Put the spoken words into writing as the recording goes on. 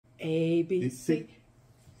A, B, C.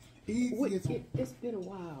 It's been a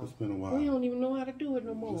while. It's been a while. We don't even know how to do it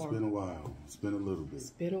no more. It's been a while. It's been a little bit.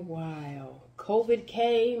 It's been a while. COVID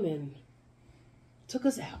came and took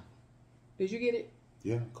us out. Did you get it?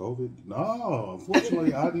 Yeah, COVID. No,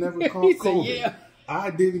 unfortunately, I never caught COVID. Said, yeah.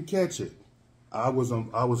 I didn't catch it. I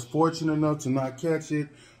was fortunate enough to not catch it.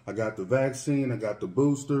 I got the vaccine. I got the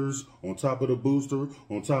boosters on top of the booster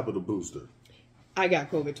on top of the booster. I got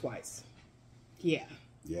COVID twice. Yeah.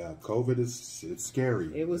 Yeah, COVID it's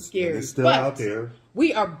scary. It was scary. It's still out there.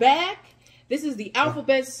 We are back. This is the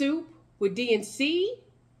Alphabet Soup with D and C.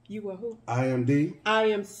 You are who? I am D. I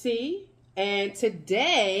am C. And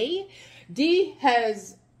today, D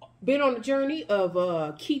has been on a journey of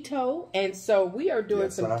keto, and so we are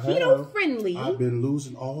doing some keto friendly. I've been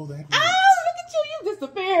losing all that weight. Oh, look at you! You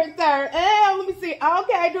disappearing, sir. Oh, let me see.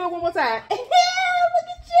 Okay, do it one more time. Look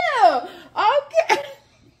at you.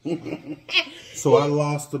 Okay. So I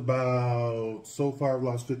lost so far I've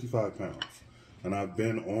lost 55 pounds. And I've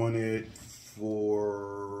been on it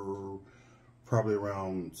for probably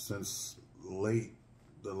around since the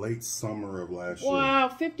late summer of last year. Wow,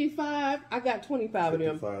 55. I got 25 of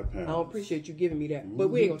them. 55 pounds. I don't appreciate you giving me that. But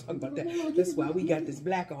we ain't going to talk about that. That's why we got this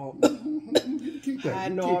black on. You keep that.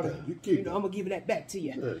 I'm going to give that back to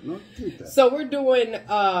you. Yeah, no, keep that. So we're doing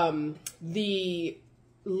the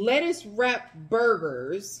lettuce wrap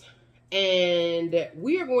burgers. And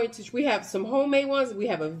we have some homemade ones. We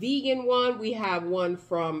have a vegan one. We have one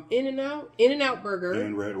from In-N-Out Burger.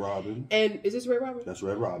 And Red Robin. And is this Red Robin? That's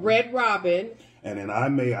Red Robin. Red Robin. And then I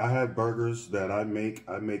have burgers that I make.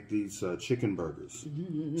 I make these chicken burgers.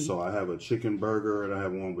 Mm-hmm. So I have a chicken burger and I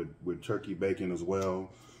have one with turkey bacon as well.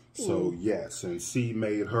 So yes, and C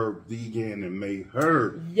made her vegan and made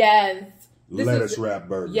her lettuce wrap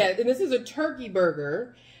burger. Yeah, and this is a turkey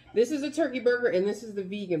burger. This is a turkey burger, and this is the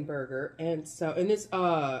vegan burger. And this,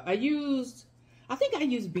 I think I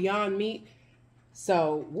used Beyond Meat.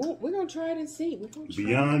 So we're going to try it and see.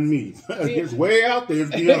 Beyond Meat. It's way out there.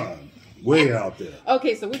 It's Beyond. Way out there.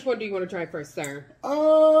 Okay, so which one do you want to try first, sir? You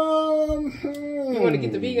want to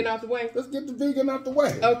get the vegan out the way? Let's get the vegan out the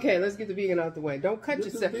way. Okay, let's get the vegan out the way. Don't cut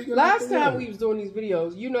yourself. Last time we was doing these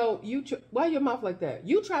videos, why your mouth like that?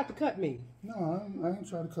 You tried to cut me. No, I ain't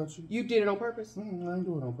trying to cut you. You did it on purpose? I ain't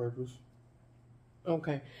do it on purpose.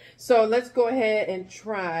 Okay, so let's go ahead and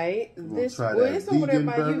try this. Well, it's over there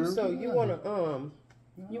by you, so you want to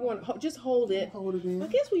just hold it. Hold it in. I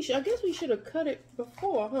guess we should have cut it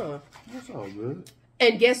before, huh? That's all good.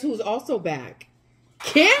 And guess who's also back?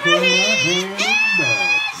 Cameron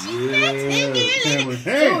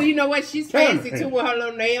Hand. Oh, you know what? She's fancy too with her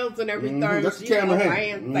little nails and everything. That's Cameron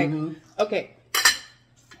Hand. Okay.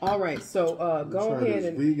 All right, so go ahead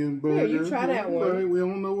and vegan burger. Yeah, you try that one. We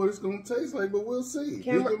don't know what it's gonna taste like, but we'll see.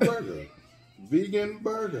 Vegan burger. Vegan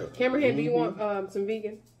burger. Cameron, do you want some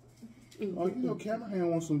vegan? Oh, Cameron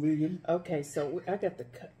wants some vegan. Okay, so I got the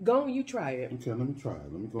cut. Go on, you try it. Okay, let me try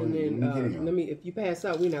it. Let me go and ahead and then if you pass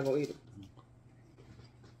out, we're not gonna eat it.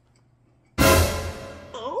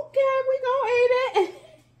 Okay, we gonna eat it.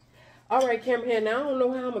 All right, Cameron, now I don't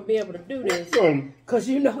know how I'm gonna be able to do this because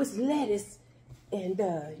it's lettuce. And,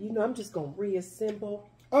 I'm just going to reassemble.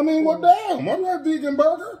 I mean, well, damn. I'm not vegan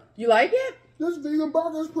burger. You like it? This vegan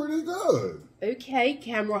burger is pretty good. Okay,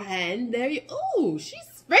 camera hand. There you... Ooh,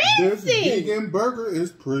 she's fancy. This vegan burger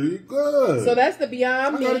is pretty good. So that's the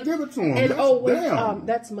Beyond Meat. I got to give it to him. And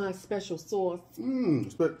that's my special sauce.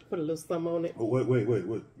 Put a little something on it. Oh, wait.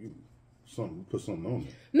 Put something on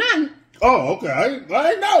it. Nothing. Oh, okay. I ain't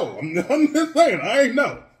know. I'm just saying. I ain't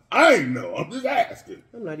know. I'm just asking.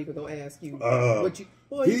 I'm not even gonna ask you.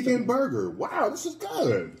 Vegan burger. Wow, this is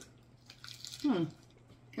good.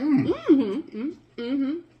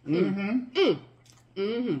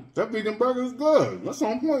 That vegan burger is good. That's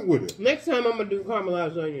on point with it. Next time I'm gonna do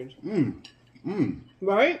caramelized onions.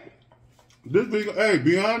 Right? This vegan,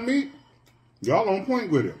 Beyond Meat, y'all on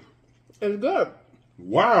point with it. It's good.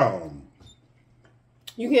 Wow.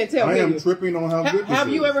 You can't tell. I am tripping on how good this is. Have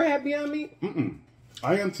you ever had Beyond Meat?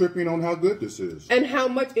 I am tripping on how good this is. And how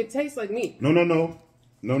much it tastes like meat. No.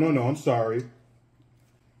 I'm sorry.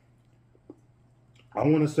 I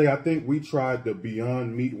want to say I think we tried the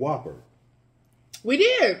Beyond Meat Whopper. We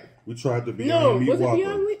did. We tried the Beyond Meat Whopper. Was it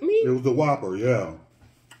Beyond Meat? It was the Whopper, yeah.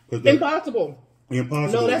 Impossible.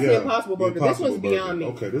 Impossible. No, that's the Impossible Burger. This one's Beyond Meat.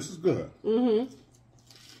 Okay, this is good. Oh,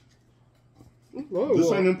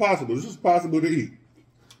 this ain't impossible. This is possible to eat.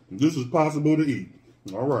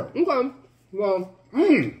 All right. Okay. Well,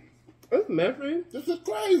 it's messy. This is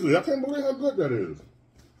crazy. I can't believe how good that is.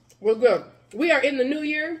 Well, good. We are in the new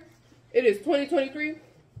year. It is 2023.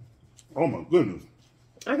 Oh, my goodness.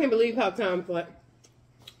 I can't believe how time flies.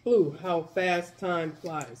 Ooh, how fast time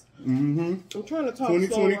flies. Mm-hmm. I'm trying to talk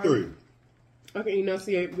 2023. slower. I can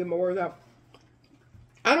enunciate, get my words out.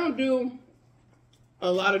 I don't do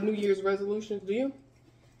a lot of New Year's resolutions. Do you?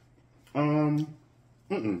 Mm-mm.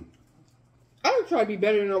 I would try to be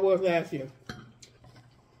better than I was last year.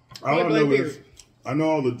 All I know is, I know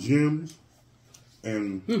all the gyms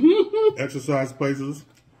and exercise places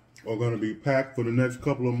are going to be packed for the next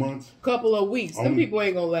couple of months. Couple of weeks. Some people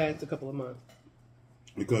ain't going to last a couple of months.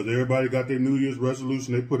 Because everybody got their New Year's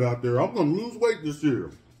resolution they put out there. I'm going to lose weight this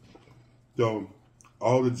year. So,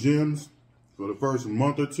 all the gyms for the first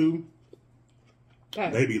month or two,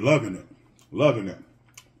 they be loving it. Loving it.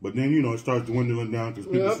 But then, you know, it starts dwindling down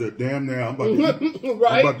because people said, damn, now I'm about to eat,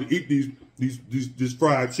 I'm about to eat this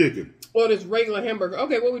fried chicken. Or this regular hamburger.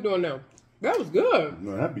 Okay, what we doing now? That was good.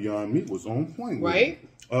 No, that Beyond Meat was on point. Right?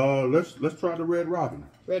 Let's try the Red Robin.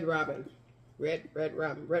 Red Robin. Red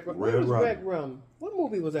Robin. Red Robin. Robin. Red Rum? What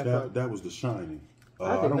movie was that from? That was The Shining.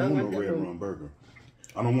 I I don't want like no Red Rum burger.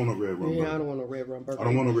 I don't want a Red Rum burger. Yeah, I don't want a Red Rum burger. I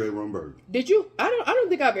don't want a Red Rum burger. Did you? I don't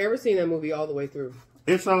think I've ever seen that movie all the way through.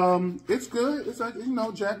 It's good. It's like, you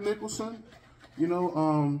know, Jack Nicholson, you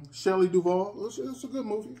know, Shelley Duvall. It's a good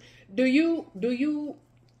movie. Do you?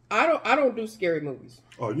 I don't do scary movies.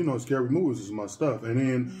 Oh, you know, scary movies is my stuff. And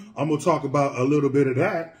then I'm gonna talk about a little bit of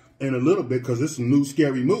that in a little bit because there's some new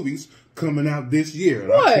scary movies coming out this year, and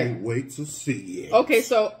what? I can't wait to see it. Okay,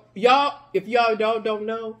 so if y'all don't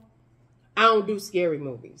know, I don't do scary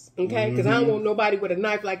movies. Okay, because I don't want nobody with a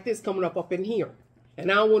knife like this coming up in here,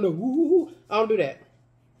 and I don't want to. I don't do that.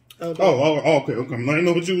 Okay. I didn't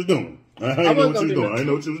know what you was doing. I didn't know what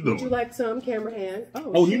you was doing. Would you like some, camera hand?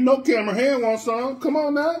 Oh, you know Camera Hand wants some. Come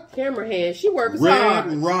on now. Camera hand. She works hard.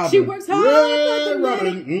 Red Robin. She works hard. Red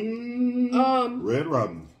Robin. Red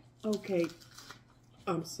Robin. Okay.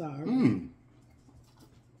 I'm sorry.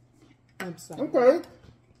 I'm sorry. Okay.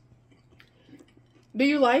 Do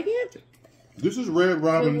you like it? This is Red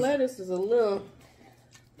Robin. The lettuce is a little.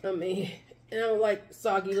 I don't like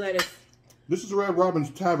soggy lettuce. This is Red Robin's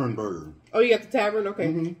Tavern burger. Oh, you got the Tavern?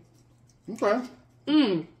 Okay. Okay.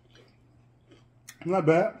 Not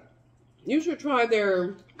bad. You should try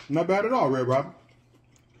their. Not bad at all, Red Robin.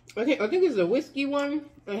 I think it's a whiskey one.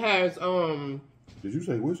 It has Did you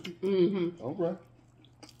say whiskey? Mm-hmm. Okay.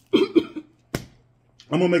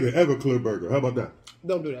 I'm gonna make an Everclear burger. How about that?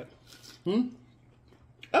 Don't do that.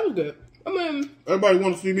 That was good. Everybody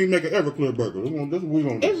want to see me make an Everclear burger. That's what we're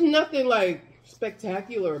gonna do. It's nothing like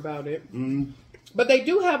spectacular about it. But they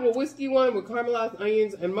do have a whiskey one with caramelized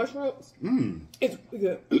onions and mushrooms. It's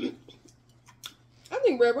good. I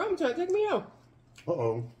think Red Robin trying to take me out.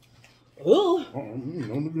 Uh-oh. Ugh.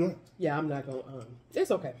 Don't do that. Yeah, I'm not going to.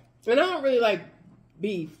 It's okay. And I don't really like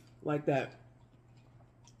beef like that.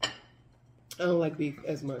 I don't like beef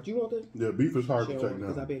as much. You want this? Yeah, beef is hard to take now.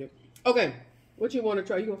 Because I beat it. Okay. What you want to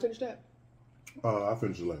try? You going to finish that? I'll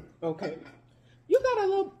finish it later. Okay. You got a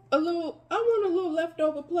little, I want a little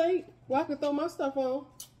leftover plate where I can throw my stuff on.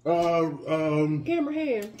 Camera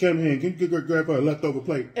hand. Camera hand, can you grab a leftover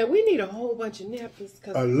plate? And we need a whole bunch of napkins.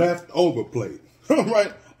 A leftover plate.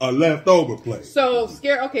 Right? A leftover plate. So, New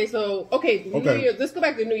Year's, let's go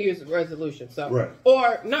back to New Year's resolution. So, right.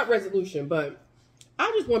 Or, not resolution, but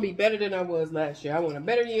I just want to be better than I was last year. I want a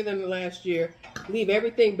better year than the last year. Leave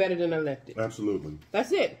everything better than I left it. Absolutely.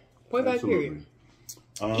 That's it. Point blank period.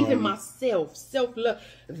 Even myself, self-love.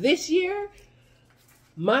 This year,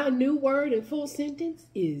 my new word in full sentence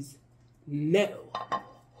is no.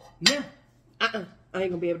 No. I ain't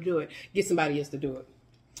going to be able to do it. Get somebody else to do it.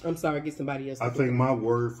 I'm sorry, get somebody else to do it. I think my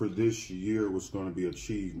word for this year was going to be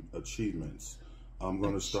achievements. I'm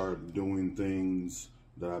going to start doing things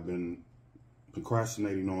that I've been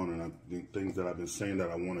procrastinating on, and things that I've been saying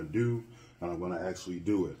that I want to do, and I'm going to actually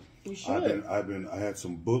do it. You should. I had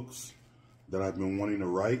some books that I've been wanting to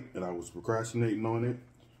write, and I was procrastinating on it.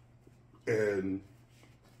 And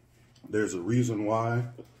there's a reason why.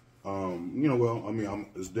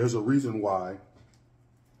 There's a reason why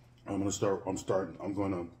I'm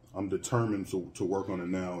determined to work on it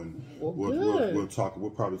now, and we'll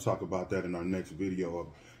probably talk about that in our next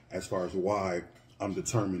video as far as why I'm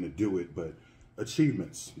determined to do it. But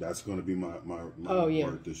achievements, that's going to be my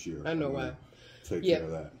word this year. I know why. Take care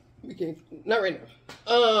of that. We can't, not right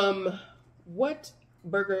now. What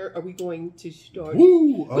burger are we going to start?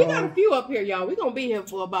 We got a few up here, y'all. We're going to be here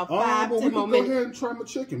for about 5-10 more minutes. Go ahead and try my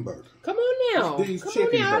chicken burger. Come on now.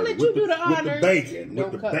 I'll let you do the honors.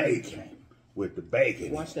 With the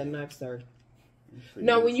bacon. Watch that knife, sir.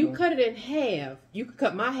 Now, when you cut it in half, you can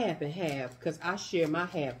cut my half in half because I share my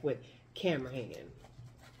half with camera hand.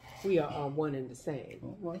 We are one and the same.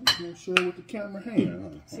 All right, I'm going to share with the camera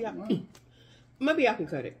hand. See how... Maybe I can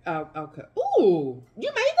cut it. I'll cut. Ooh, you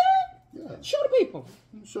made that? Yeah. Show the people.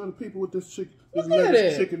 Show the people with this chicken. Look This at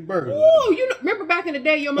lettuce it. chicken burger. Ooh, you know, remember back in the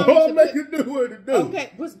day, your mom I'll used to make put, it do what it do.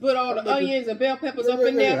 okay, put all the onions and bell peppers up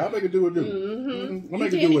in there. I'll make it do what it do. Mm-hmm. I'll You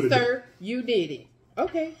make it did do what it, it do. sir. You did it.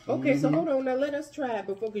 Okay. So hold on now. Let us try it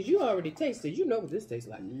before, because you already tasted. You know what this tastes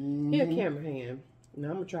like. Here, camera hand. Now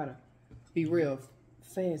I'm gonna try to be real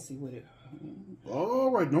fancy with it. All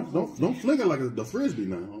right, don't fling it like the frisbee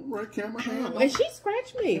now. All right, camera hand. And she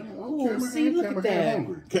scratched me. Ooh, see, look at that.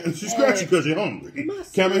 Hungry. She scratched you because you're hungry. My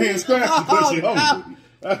Camera hand scratched you because you're hungry.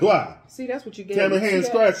 That's why. See, that's what you get. Camera hand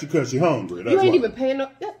scratched you because you're hungry. That's You ain't why. even paying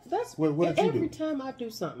up. That's What did you every do? time I do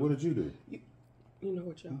something. What did you do? You know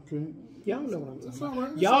what, y'all? Okay. Y'all know what I'm talking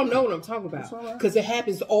about. Right. Y'all know what I'm talking about. That's all right. Because it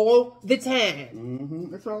happens all the time.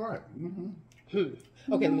 Mm-hmm. It's all right. Mm-hmm.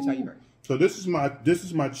 Okay, let me tell you first. So this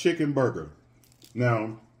is my chicken burger.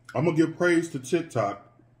 Now I'm gonna give praise to TikTok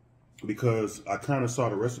because I kind of saw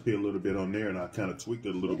the recipe a little bit on there and I kind of tweaked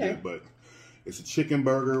it a little bit. But it's a chicken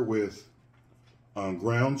burger with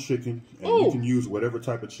ground chicken, and you can use whatever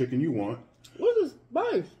type of chicken you want. What is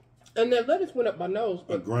spice? And that lettuce went up my nose.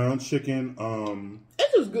 A ground chicken.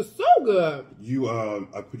 This is good, so good. You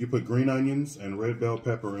put green onions and red bell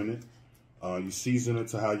pepper in it. You season it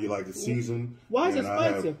to how you like it seasoned. Why is it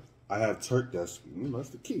spicy? I have that's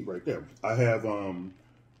the key right there. I have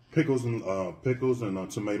pickles and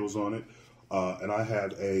tomatoes on it, and I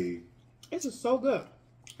have a This is so good.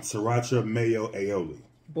 sriracha mayo aioli.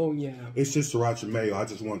 Boom, yeah. It's just sriracha mayo. I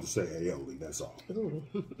just wanted to say aioli. That's all. Ooh,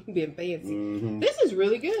 being fancy. This is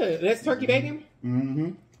really good. That's turkey bacon?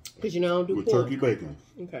 Mm-hmm. Because you know I don't do With pork. turkey bacon.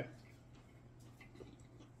 Okay.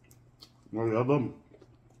 Oh, yeah, I love them.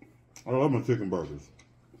 I love my chicken burgers.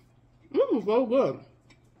 So good.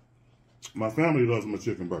 My family loves my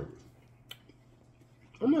chicken burgers.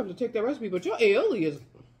 I'm going to have to take that recipe, but your aioli is...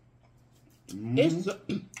 It's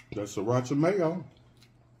That's sriracha mayo.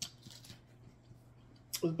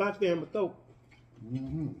 it's back there in my throat.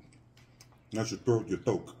 That's your throat, your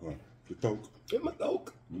thoke. Your thoke. In my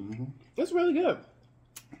throat. It's really good.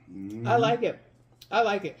 I like it. I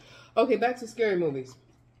like it. Okay, back to scary movies.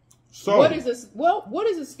 So What is this? Well, what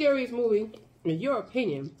is the scariest movie, in your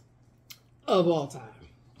opinion, of all time?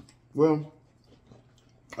 Well,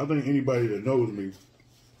 I think anybody that knows me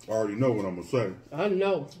already know what I'm gonna say. I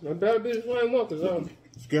know. It better be the same one, because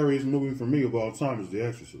Scariest movie for me of all time is The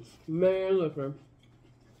Exorcist. man, look, man.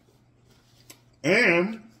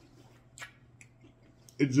 And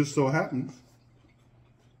it just so happens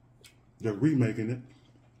they're remaking it,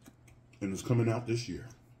 and it's coming out this year.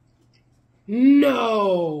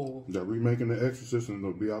 No. They're remaking The Exorcist, and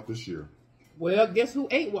it'll be out this year. Well, guess who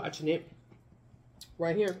ain't watching it?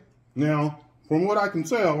 Right here. Now, from what I can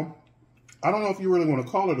tell, I don't know if you really want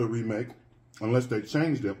to call it a remake, unless they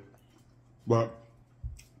changed it. But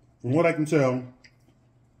from what I can tell,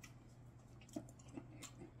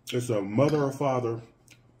 it's a mother or father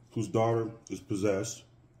whose daughter is possessed,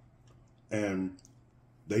 and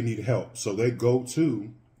they need help. So they go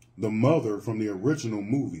to the mother from the original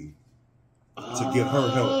movie to get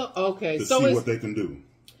her help. Okay, to so see what they can do.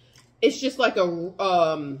 It's just like a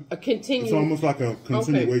continuation. It's almost like a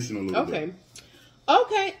continuation a little bit.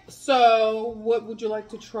 Okay, so what would you like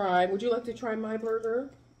to try? Would you like to try my burger?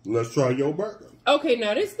 Let's try your burger. Okay,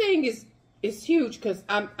 now this thing is huge because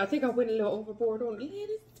I think I went a little overboard on the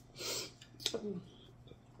lettuce. Because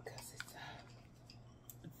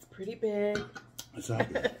it's pretty big. It's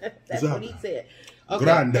out there. That's what he said. Okay,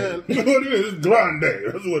 Grande. You know what it is? It's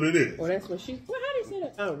grande. That's what it is. Well, that's what she. Well, how do you say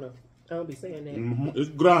that? I don't know. I don't be saying that. It's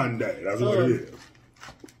grande. That's what it is.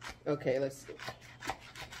 Okay, let's see.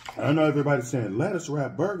 I know everybody's saying lettuce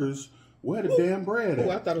wrap burgers. Where the damn bread at?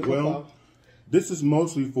 I thought it was well, this is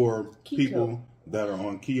mostly for people that are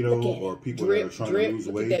on keto or people that are trying to lose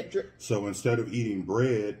weight. So instead of eating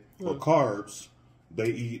bread or carbs, they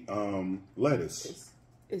eat lettuce.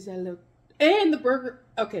 Is that a little? And the burger.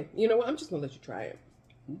 Okay, you know what? I'm just gonna let you try it.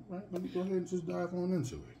 All right, let me go ahead and just dive on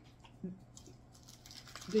into it.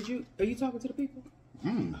 Are you talking to the people?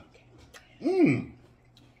 Okay.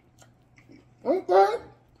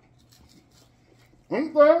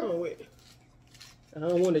 Oh wait. I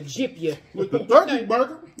don't want to jip you. With the turkey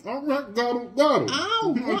burger. All right, gobble. Oh,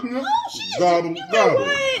 shit. Gobble. You know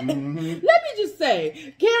what? Let me just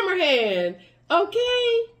say, camera hand,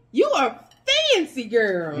 okay? You are fancy,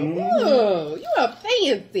 girl. Ooh, you are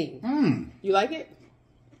fancy. You like it?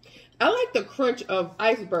 I like the crunch of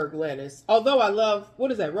iceberg lettuce. Although I love, what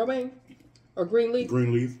is that, romaine? Or green leaf?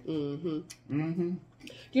 Green leaf. Do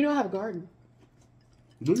you know I have a garden?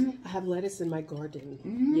 Do you? I have lettuce in my garden.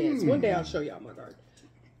 Yes, one day I'll show y'all my garden.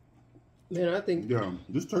 Man, I think. Yeah,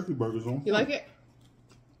 this turkey burger's on point. You like it?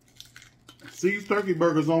 C's turkey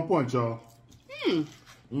burger's on point, y'all. Hmm.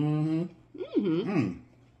 Mm-hmm. Mm-hmm. Mm.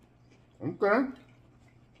 Okay.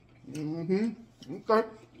 Mm-hmm. Okay.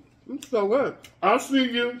 It's so good. I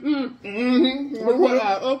see you. Mm.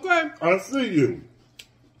 Okay. I see you.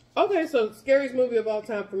 Okay, so scariest movie of all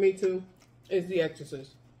time for me too is The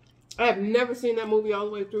Exorcist. I have never seen that movie all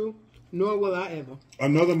the way through, nor will I ever.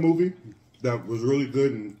 Another movie that was really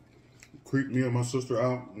good and creeped me and my sister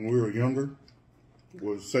out when we were younger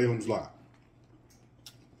was Salem's Lot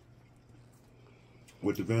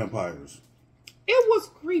with the vampires. It was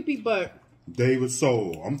creepy, but David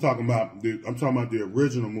Soul. I'm talking about the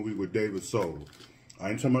original movie with David Soul. I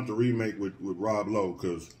ain't talking about the remake with Rob Lowe,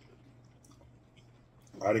 because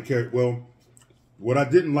I didn't care. Well, what I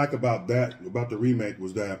didn't like about the remake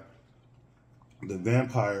was that the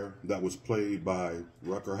vampire that was played by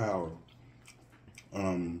Rucker Hauer,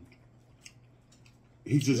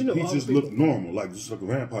 he just looked normal, just like a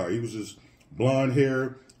vampire. He was just blonde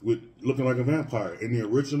hair with looking like a vampire. In the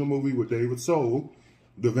original movie with David Soul,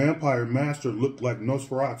 the vampire master looked like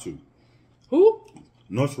Nosferatu. who?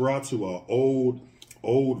 Nosferatu, an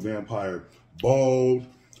old vampire, bald,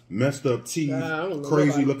 messed up teeth,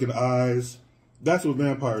 crazy looking eyes. That's what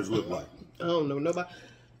vampires look like. I don't know nobody.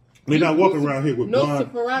 They're not walking around here with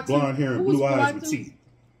Nosferatu? blonde hair and blue eyes with teeth.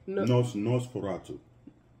 No. Nosferatu.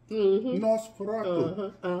 Mm-hmm.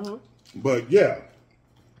 Nosferatu. But yeah,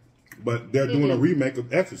 they're doing a remake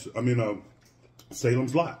of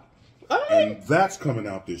Salem's Lot. And that's coming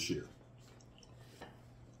out this year.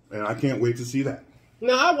 And I can't wait to see that.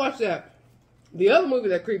 Now, I watched that. The other movie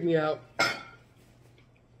that creeped me out,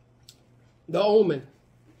 The Omen.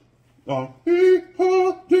 Oh.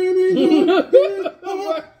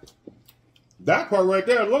 That part right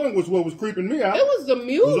there alone was what was creeping me out. It was the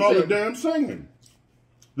music. It was all the damn singing.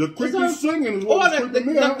 The creepy singing is what was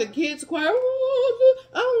creeping me out. The kids choir.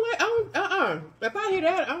 If I hear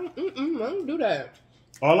that, I don't do that.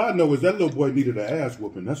 All I know is that little boy needed an ass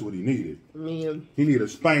whooping. That's what he needed. Man. He needed a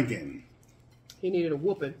spanking. He needed a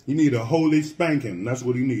whooping. He needed a holy spanking. That's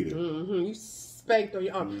what he needed. Mm-hmm. You spanked on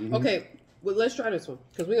your arm. Okay, well, let's try this one.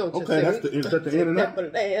 Because we don't is that the In and Out?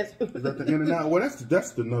 Is that the In and Out? Well,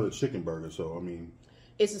 that's another chicken burger, so, I mean.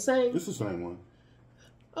 It's the same? It's the same one.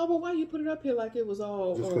 Oh, but why you put it up here like it was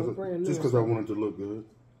all brand new? Just because I wanted to look good.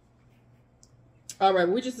 All right,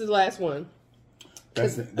 which is the last one?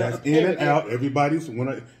 That's In and Out. Everybody's one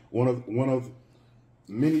of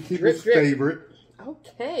many people's favorite.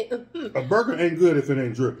 Okay. A burger ain't good if it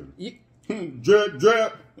ain't dripping. Drip,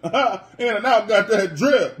 drip. In and Out got that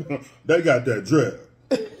drip. They got that drip.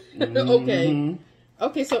 Okay.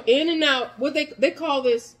 Okay, so In and Out, what they call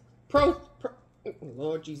this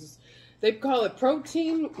Lord Jesus. They call it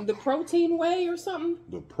the protein way or something?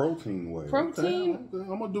 The protein way. Protein? Okay,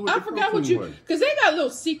 I'm gonna do it. I forgot what you, because they got a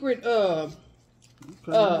little secret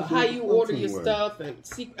how you order your stuff and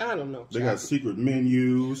I don't know. They got secret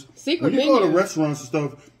menus. When you go to restaurants and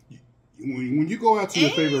stuff, when you go out to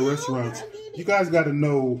your favorite restaurants, you guys got to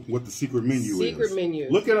know what the secret menu is. Secret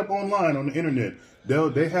menus. Look it up online on the internet.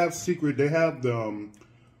 They have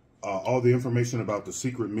all the information about the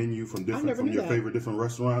secret menu from your favorite different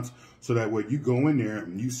restaurants, so that when you go in there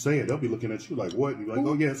and you say it, they'll be looking at you like, what? You're like,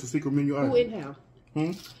 oh yeah, it's a secret menu item. Who and how?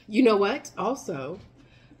 You know what? Also,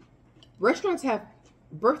 restaurants have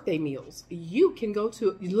birthday meals. You can go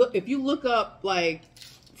to if you look up like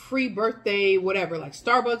free birthday whatever, like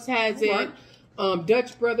Starbucks has it.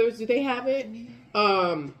 Dutch Brothers, do they have it?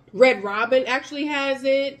 Red Robin actually has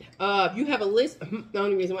it. If you have a list, the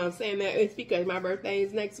only reason why I'm saying that is because my birthday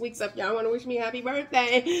is next week. So if y'all want to wish me happy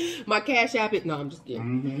birthday, my Cash App it. No, I'm just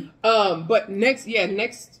kidding. But next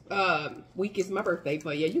week is my birthday.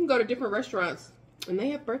 But yeah, you can go to different restaurants and they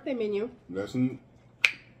have birthday menu.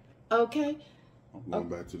 Okay. I'm going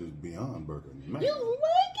back to this Beyond Burger. Man. You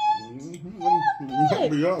like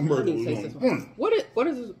it? Beyond Burger. What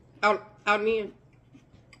is this? Out and in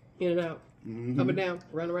and out, up and down,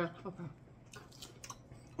 run around. Okay.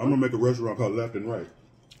 I'm gonna make a restaurant called Left and Right.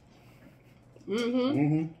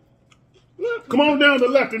 Come on down to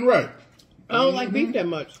Left and Right. I don't like beef that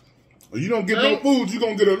much. You don't get no food, you're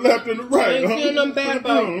gonna get a left and a right. I ain't saying nothing bad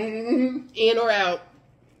about in or out,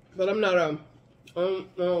 but I'm not I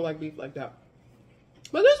don't like beef like that.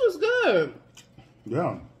 But this was good.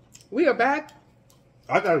 Yeah. We are back.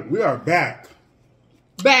 We are back.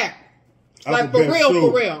 Back. Like for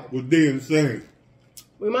real. With DNC.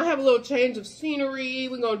 We might have a little change of scenery.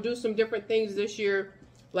 We're going to do some different things this year.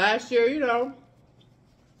 Last year,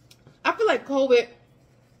 I feel like COVID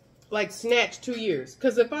snatched 2 years.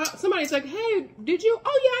 Because if somebody's like, hey, did you?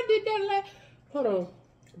 Oh, yeah, I did that Hold on.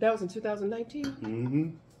 That was in 2019? Mm-hmm.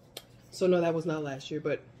 So, no, that was not last year,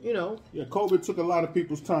 but, you know. Yeah, COVID took a lot of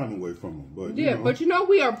people's time away from them. But, Yeah, you know, but, you know,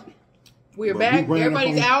 we are back.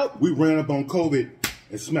 Everybody's out. We ran up on COVID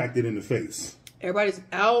and smacked it in the face. Everybody's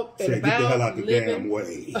out and Said, about. get the hell out the living. damn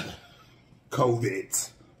way. COVID.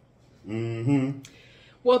 Mm-hmm.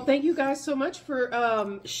 Well, thank you guys so much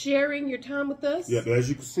for sharing your time with us. Yeah, but as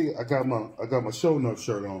you can see, I got my Show Enough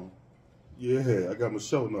shirt on. Yeah, I got my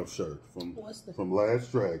Show Enough shirt from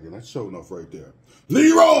Last Dragon. That's Show Enough right there.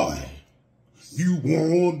 Leroy, you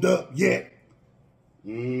warmed up yet?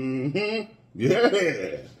 Mm-hmm.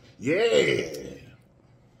 Yeah. Yeah.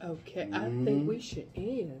 Okay, I think we should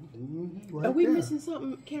end. Right Are we there. missing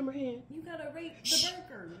something, camera hand? You gotta rate the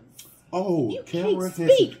burgers. Oh, You camera can't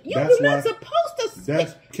hand. speak. You're not supposed to speak.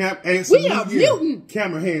 That's We are muting.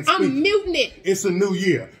 Camera hand speaking. I'm muting it. It's a new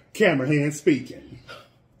year. Camera hand speaking.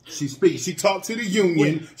 She speaks. She talked to the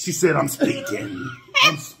union. She said, "I'm speaking.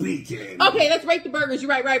 I'm speaking." Okay, let's rate the burgers. You're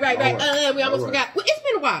right. All right. We almost All right. forgot. Well, it's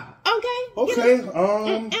been a while. Okay. Okay.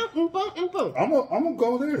 Boom. I'm gonna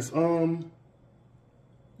go this.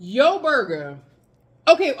 Yo burger.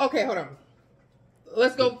 Okay, hold on.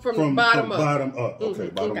 Let's go from the bottom up. Bottom up. Okay,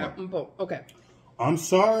 bottom up. Okay. I'm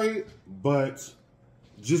sorry, but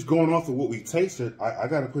just going off of what we tasted, I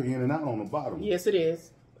got to put In-N-Out on the bottom. Yes, it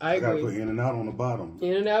is. I got to agree. put In-N-Out on the bottom.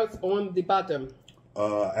 In-N-Out's on the bottom.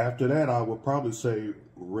 After that, I would probably say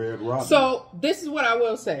Red Robin. So this is what I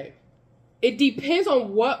will say. It depends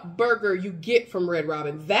on what burger you get from Red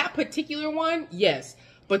Robin. That particular one, yes.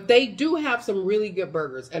 But they do have some really good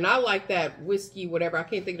burgers. And I like that whiskey, whatever. I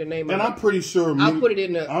can't think of the name of it. And I'm pretty sure... I'll put it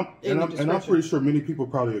in the And I'm pretty sure many people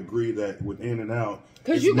probably agree that with In-N-Out,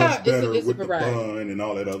 because it's much better it's a with the variety. bun and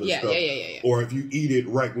all that other Yeah. stuff. Or if you eat it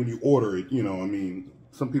right when you order it, you know, I mean,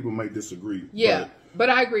 some people may disagree. Yeah, but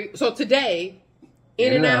I agree. So today,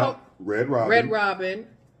 In-N-Out, Red Robin. Red Robin.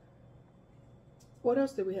 What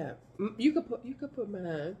else did we have? You could put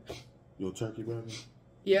mine. Your turkey burger?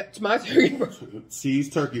 Yeah, it's my turkey burger. C's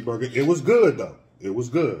turkey burger. It was good though. It was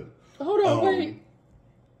good. Hold on, wait.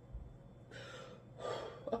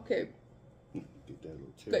 Okay. Get that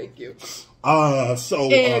little tail. Thank you. I'm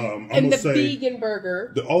And gonna the say vegan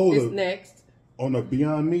burger is next. on the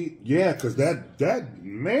Beyond Meat. Yeah, because that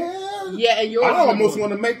man. Yeah, and yours. I almost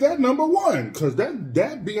want to make that number one because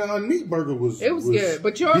that Beyond Meat burger was good,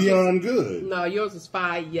 but yours beyond good. No, yours is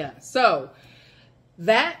fire. Yeah. So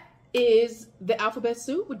that is the alphabet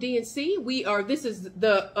soup with DNC. This is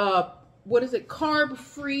the what is it, carb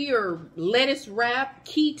free or lettuce wrap,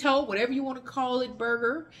 keto, whatever you want to call it,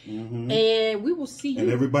 burger. And we will see you.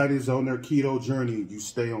 And everybody's on their keto journey. You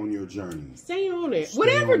stay on your journey. Stay on it. Stay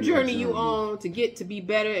Whatever on your journey you on to get to be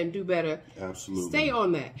better and do better. Absolutely. Stay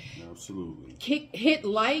on that. Absolutely. Kick that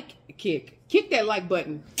like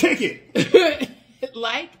button. Kick it.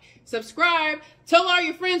 Like, subscribe, tell all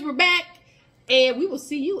your friends we're back, and we will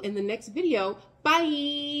see you in the next video.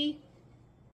 Bye.